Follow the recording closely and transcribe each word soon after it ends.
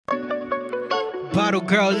Bottle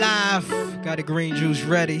Girl live. Got the green juice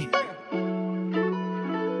ready.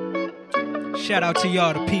 Shout out to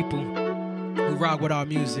y'all, the people who rock with our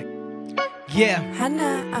music. Yeah.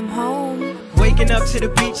 Hannah, I'm home. Waking up to the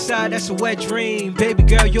beachside, that's a wet dream. Baby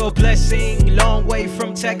girl, you're a blessing. Long way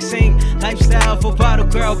from texting. Lifestyle for Bottle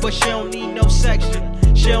Girl, but she don't need no section.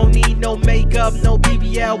 She don't need no makeup, no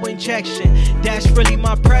BBL injection. That's really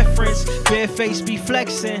my preference. Bare face be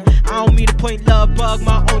flexing. I don't mean to point love bug,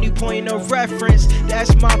 my only point of reference.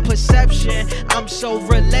 That's my perception. I'm so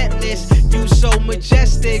relentless. You so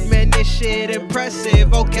majestic, man, this shit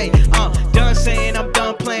impressive. Okay, done saying, I'm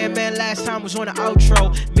done playing, man. Last time was on the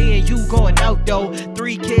outro. Me and you going out though.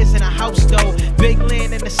 3 kids in a house though. Big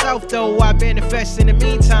land in the south though. I manifest in the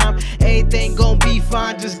meantime. Everything gon' be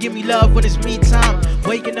fine. Just give me love when it's me time.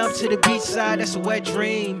 Waking up to the beachside, that's a wet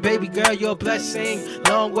dream. Baby girl, you're a blessing.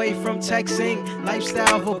 Long way from texting.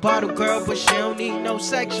 Lifestyle for Bottle Girl, but she don't need no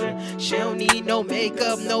section. She don't need no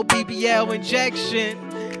makeup, no BBL injection.